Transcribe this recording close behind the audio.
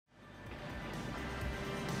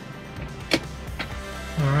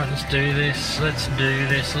Alright, let's do this, let's do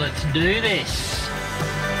this, let's do this.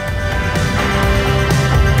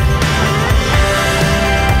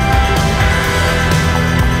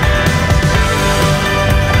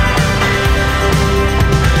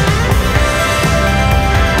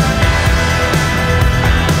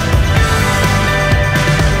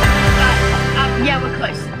 Yeah, we're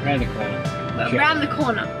close. Around the corner. Around the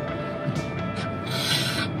corner.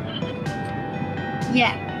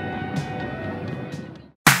 Yeah.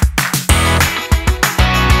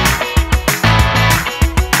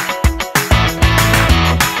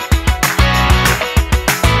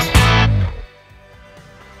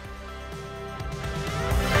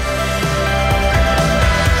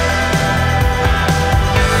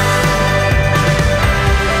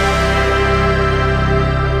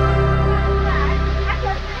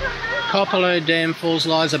 Copperloe Dam Falls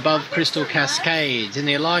lies above Crystal Cascades. In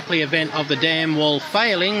the likely event of the dam wall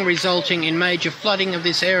failing, resulting in major flooding of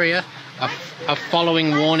this area, a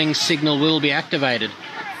following warning signal will be activated.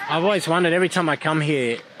 I've always wondered, every time I come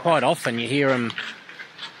here, quite often you hear them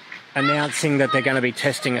announcing that they're going to be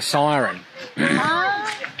testing a siren.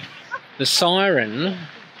 The siren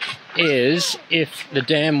is if the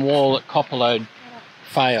dam wall at Copperloe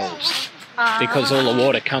fails, because all the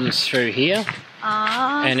water comes through here.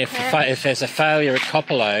 And if there's a failure at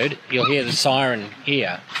Copperloe, you'll hear the siren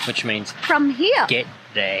here, which means from here. Get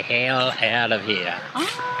the hell out of here.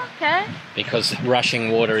 Oh, okay. Because rushing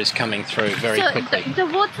water is coming through very quickly. The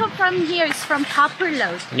water from here is from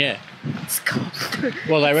Copperloe. Yeah. It's cold.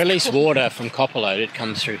 Well, they release water from Copperloe. It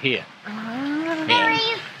comes through here. Oh.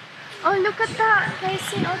 Yeah. Oh, look at that. They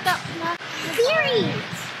see all that.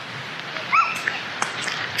 Berries.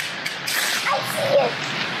 I see it.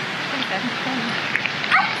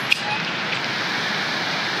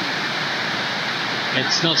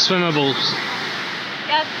 It's not swimmable.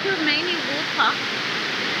 There's too many water.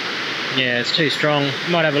 Yeah, it's too strong.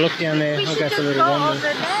 Might have a look down there. We I'll should go just for a little go wander. over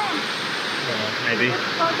there. Oh, maybe. Let's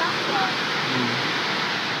go that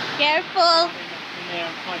way. Careful. Yeah,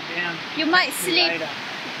 I'm quite down. You might slip.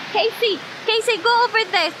 Casey, go over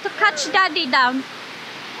there to catch Daddy down.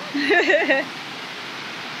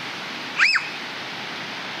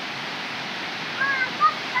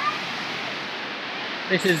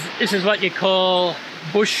 This is what you call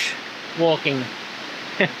bush walking.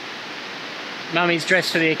 Mummy's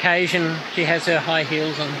dressed for the occasion. She has her high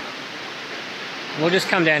heels on. We'll just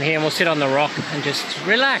come down here and we'll sit on the rock and just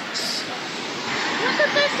relax. Look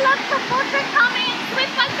at this, lots of water coming.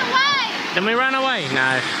 Sweep us away. Then we run away?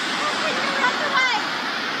 No. Run away.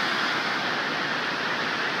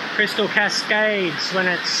 Crystal Cascades when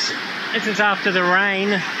this is after the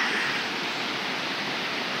rain.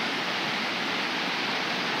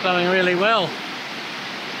 Flowing really well.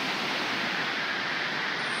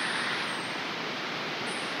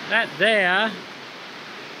 That there,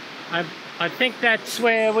 I think that's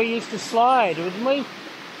where we used to slide, wouldn't we?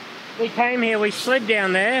 We came here, we slid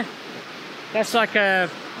down there. That's like a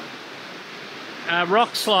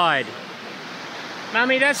rock slide.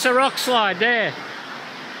 Mummy, that's a rock slide there.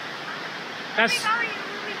 That's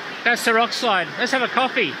the rock slide. Let's have a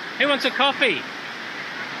coffee. Who wants a coffee?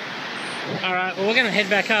 Alright, well we're going to head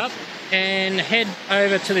back up and head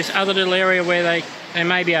over to this other little area where they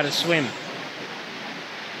may be able to swim.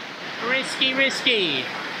 Risky, risky.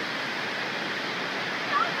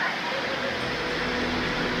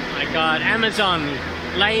 My God, Amazon,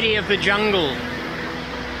 lady of the jungle.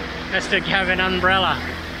 Has to have an umbrella.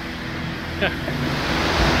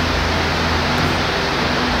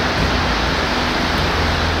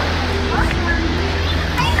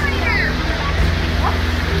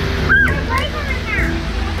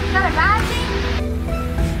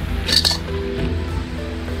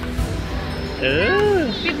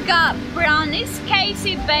 Ooh. We've got brownies.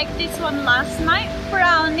 Casey baked this one last night.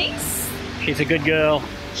 Brownies. She's a good girl.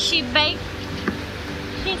 She baked.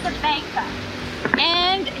 She's a baker.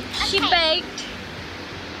 And she baked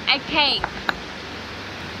a cake.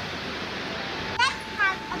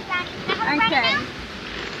 Okay.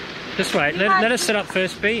 Just wait. Let us set up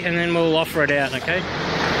first, B, and then we'll offer it out, okay?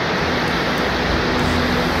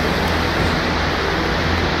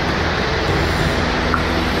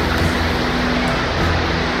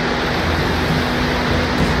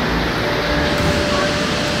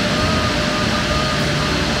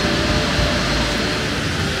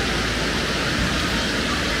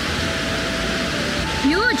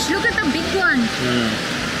 Huge, look at the big one.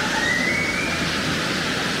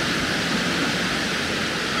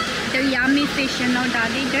 They're yummy fish, you know,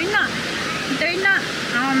 Daddy.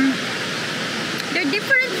 They're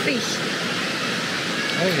different fish.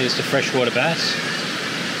 Oh, here's the freshwater bass.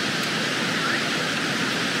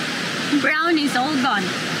 Brown is all gone.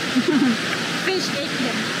 Fish ate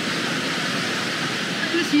them.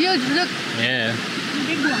 It's huge, look. Yeah.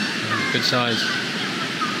 Big one. Good size.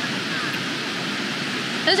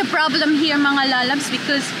 There's a problem here, mga lalabs,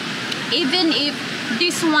 because even if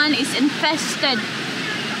this one is infested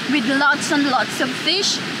with lots and lots of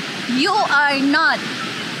fish, you are not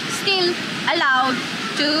still allowed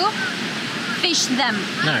to fish them.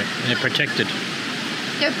 No, they're protected.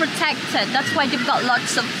 They're protected. That's why they've got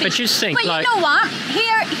lots of fish. But you think, but like, you know what?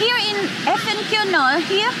 Here in FNQ, no,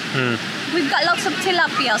 here we've got lots of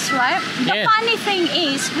tilapias, right? The funny thing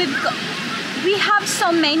is we have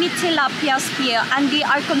so many tilapias here, and they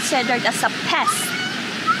are considered as a pest.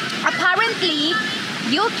 Apparently,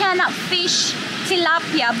 you cannot fish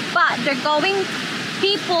tilapia, but they're going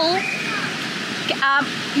people.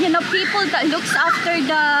 You know, people that looks after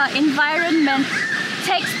the environment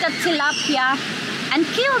takes the tilapia and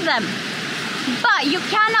kill them, but you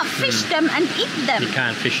cannot fish them and eat them. You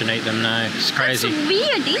can't fish and eat them, no. It's crazy. That's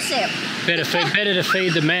weird, is it? Better to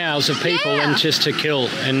feed the mouths of people than just to kill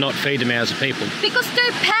and not feed the mouths of people. Because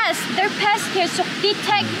they're pests. They're pests here, so they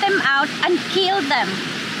take them out and kill them.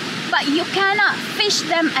 But you cannot fish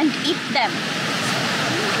them and eat them.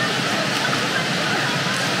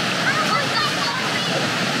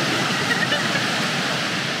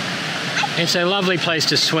 It's a lovely place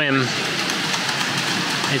to swim.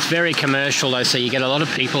 It's very commercial though, so you get a lot of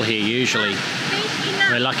people here usually.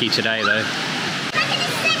 We're lucky today though.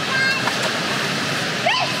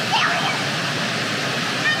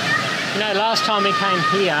 You know, last time we came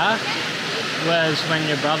here was when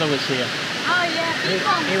your brother was here. Oh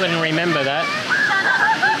yeah, He wouldn't remember that.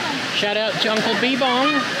 Shout out to Uncle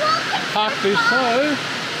Bebong, Park Busso.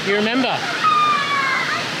 You remember?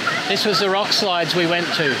 This was the rock slides we went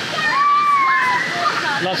to.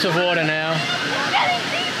 Lots of water now.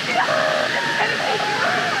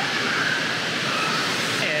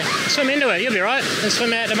 Yeah, swim into it. You'll be right. And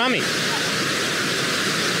swim out to mummy.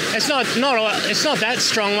 It's not that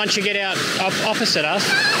strong once you get out opposite us.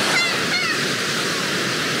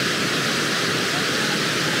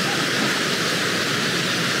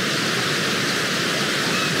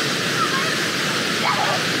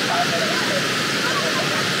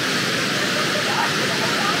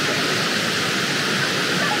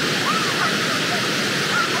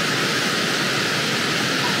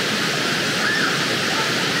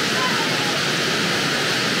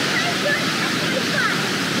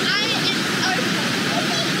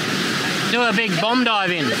 Do a big bomb dive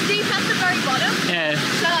in. It's deep at the very bottom. Yeah.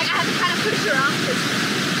 So like I have to kind of push her off.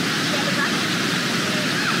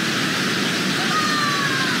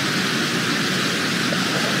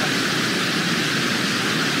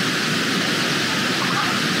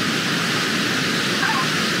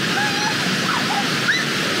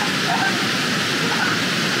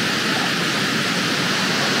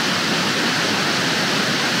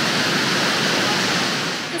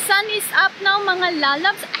 Up now, mga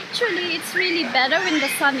lalabs. Actually, it's really better when the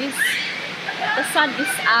sun is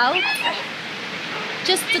out,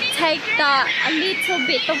 just to take a little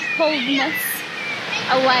bit of coldness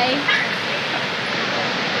away.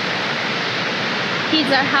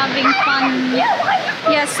 Kids are having fun.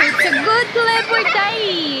 Yes, so it's a good Labor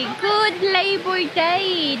Day. Good Labor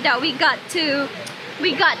Day that we got to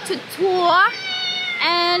tour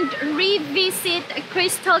and revisit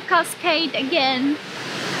Crystal Cascade again.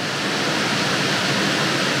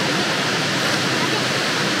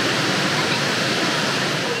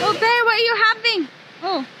 Oh, Bear, what are you having?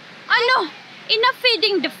 Oh, no. Enough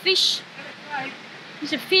feeding the fish.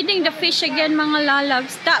 He's feeding the fish again, mga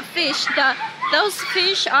lalabs. That fish, those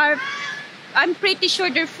fish are, I'm pretty sure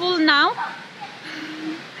they're full now.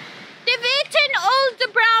 They've eaten all the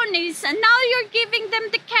brownies and now you're giving them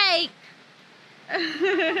the cake.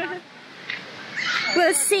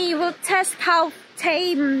 We'll see. We'll test how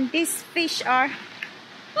tame these fish are.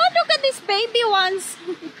 Oh, look at these baby ones.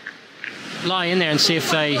 Lie in there and see if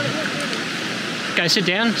they... Go, sit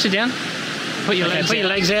down, sit down. Put your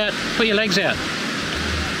legs out. Put your legs out.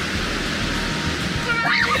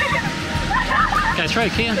 Go through,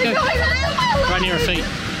 Kia, go. Right near her feet.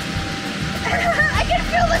 I can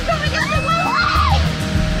feel them coming into my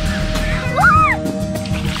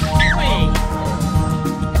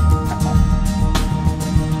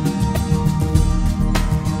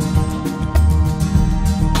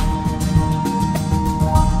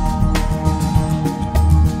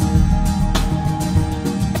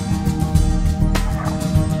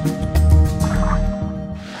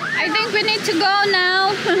to go now.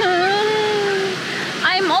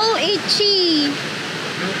 I'm all itchy.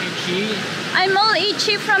 You're itchy? I'm all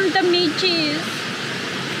itchy from the midges.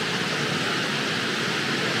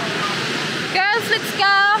 let's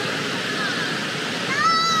go.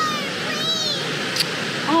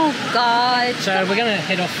 Oh God. So we're going to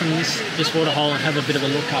head off from this waterhole and have a bit of a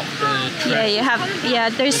look up the track. Yeah, you have. Yeah,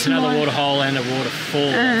 there's another more. waterhole and a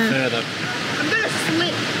waterfall further. I'm gonna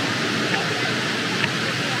slip.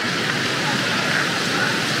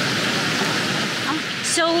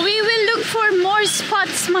 So we will look for more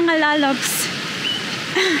spots, mga lalabs.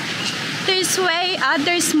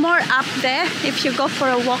 There's more up there if you go for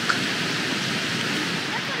a walk.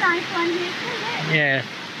 That's a nice one here, isn't it? Yeah.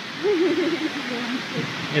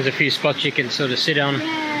 There's a few spots you can sort of sit on.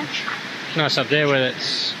 Yeah. It's nice up there where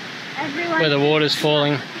where the water's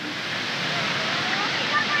falling.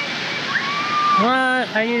 What?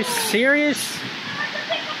 Are you serious?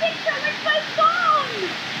 Take a picture with my phone.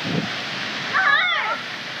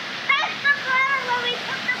 That's the flower where we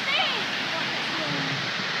took the thing.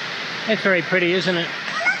 It's very pretty, isn't it?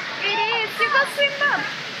 It is. You go swim up.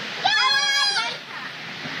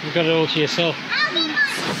 You've got it all to yourself.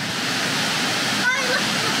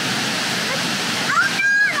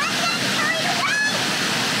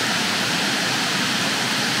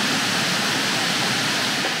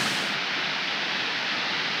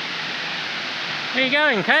 Where are you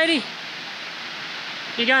going, Katie?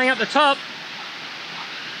 You're going up the top.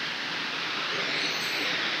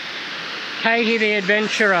 Katie the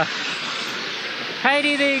adventurer.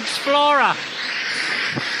 Katie the explorer.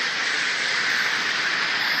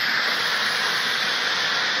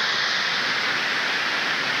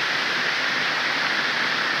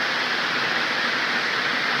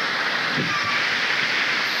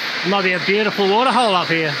 Might be a beautiful waterhole up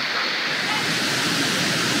here.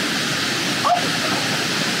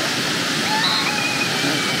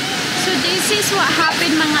 So this is what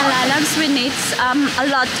happened, mga lalabs, when it's a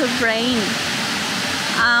lot of rain.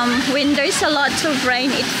 When there's a lot of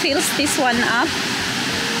rain, it fills this one up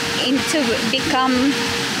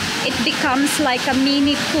it becomes like a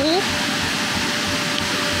mini pool.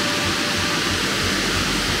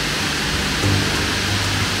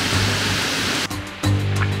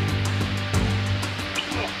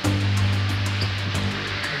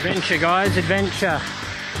 Adventure, guys, adventure.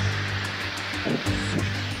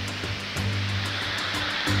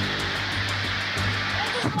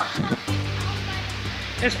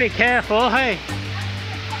 Just be careful, hey.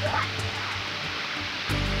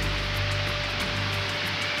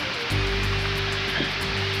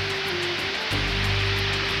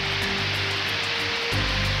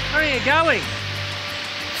 Where are you going?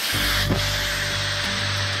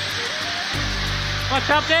 What's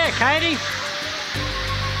up there, Katie?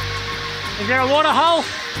 Is there a water hole?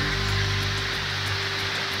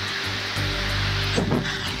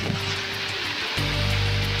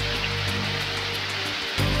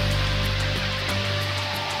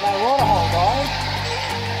 No water hole, guys.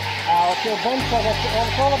 It's the adventure.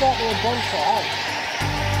 It's all about the adventure, hey?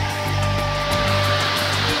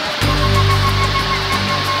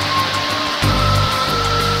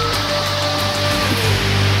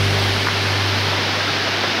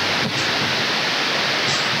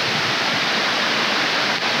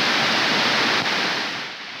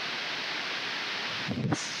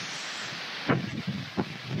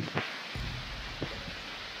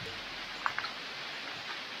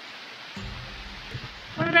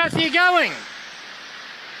 Whereabouts are you going?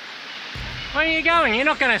 Where are you going? You're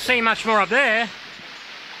not going to see much more up there.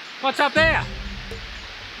 What's up there?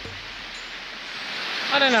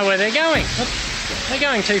 I don't know where they're going. They're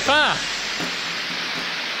going too far.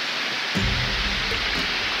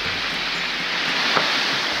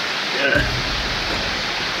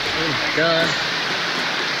 Oh my God.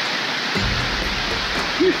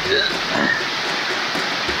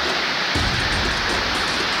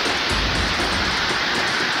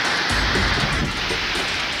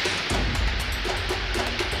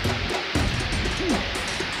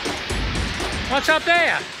 What's up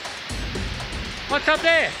there? What's up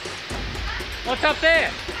there? What's up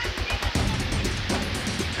there?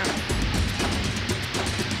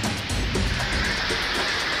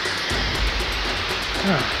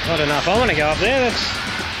 Oh, not enough. I want to go up there. That's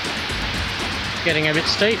getting a bit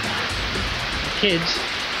steep. Kids.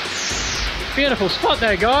 Beautiful spot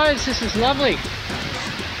though, guys. This is lovely.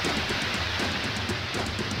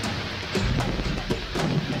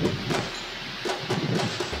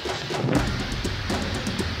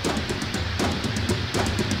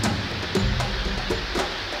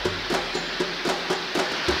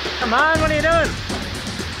 Come on, what are you doing?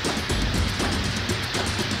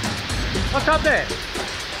 What's up there?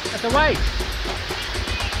 That's a weight.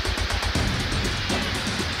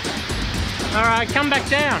 Alright, come back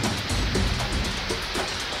down.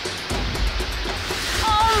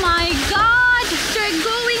 Oh my God! are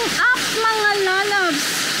going up, mga lalabs.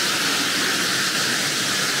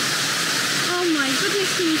 Oh my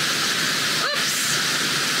goodness me. Oops.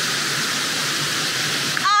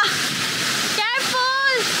 Ah,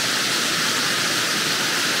 careful.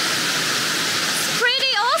 It's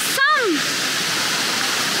pretty awesome.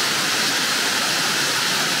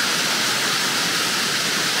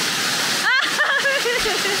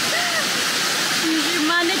 You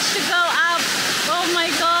managed to go up. Oh my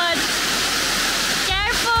god.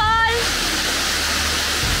 Careful.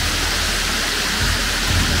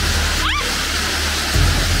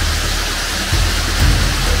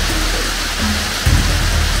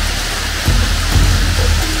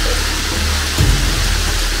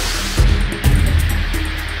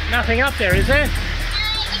 Nothing up there, is there?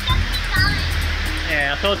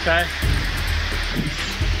 Yeah, I thought so.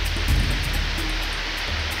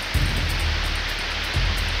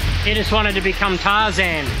 He just wanted to become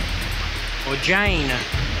Tarzan or Jane.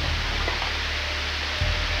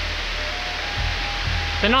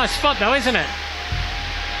 It's a nice spot though, isn't it?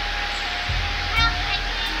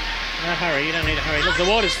 No hurry, you don't need to hurry. Look, the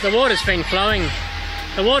water's been flowing.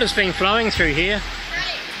 The water's been flowing through here.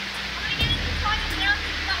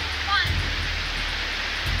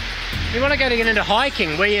 You want to get into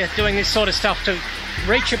hiking where you're doing this sort of stuff to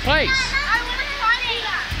reach your place.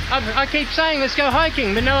 I keep saying let's go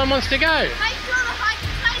hiking, but no one wants to go.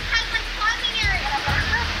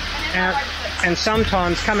 And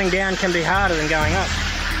sometimes coming down can be harder than going up.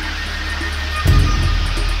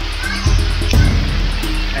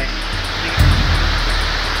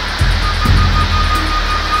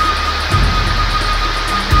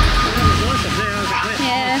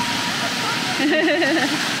 Yeah.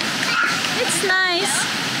 It's nice.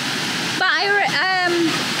 But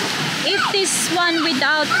if this one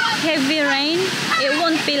without heavy rain, it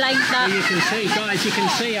won't be like that. Well, you can see, guys. You can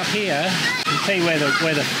see up here. You can see where the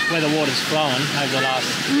water's flowing over the last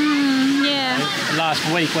last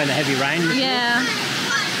week when the heavy rain was. Yeah.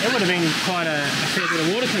 There would have been quite a fair bit of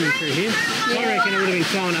water coming through here. Yeah. I reckon it would have been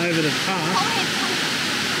flowing over the path.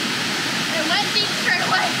 It went deep straight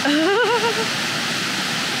away.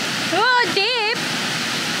 Oh, deep.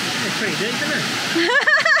 It's pretty deep, isn't it?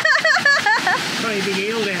 Probably a big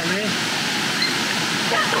eel down there.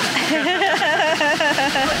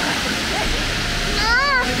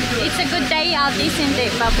 It's a good day out, isn't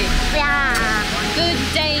it, Bobby? Yeah. Good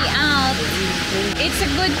day out. It's a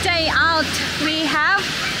good day out.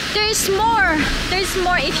 There's more.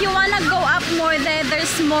 If you want to go up more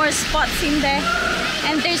there's more spots in there.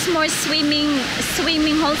 And there's more swimming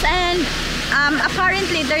holes. And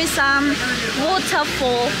apparently there's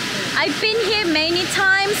waterfall. I've been here many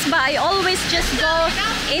times, but I always just go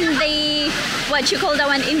in the, what you call that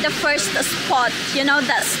one, in the first spot, you know,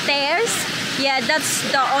 that stairs. Yeah, that's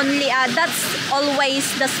the only, that's always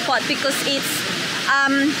the spot because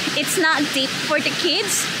it's not deep for the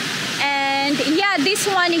kids. And yeah, this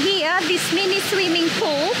one here, this mini swimming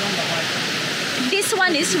pool, this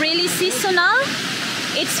one is really seasonal.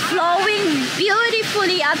 It's flowing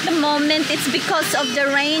beautifully at the moment. It's because of the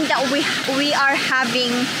rain that we are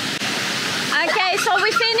having. Okay, so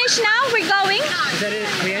we finished now. We're going. Is that it?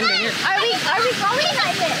 Are we ending it? Are we going?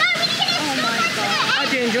 Oh my god.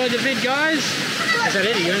 Hope you enjoyed the vid, guys. Is that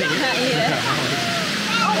it? Are you ending it? Yeah.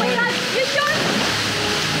 Oh my god, you sure?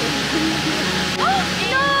 Oh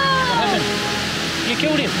no! What happened? You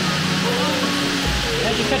killed him.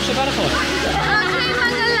 How'd you catch the butterfly? Okay,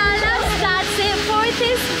 mga lalabs, that's it for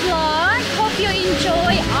this vlog.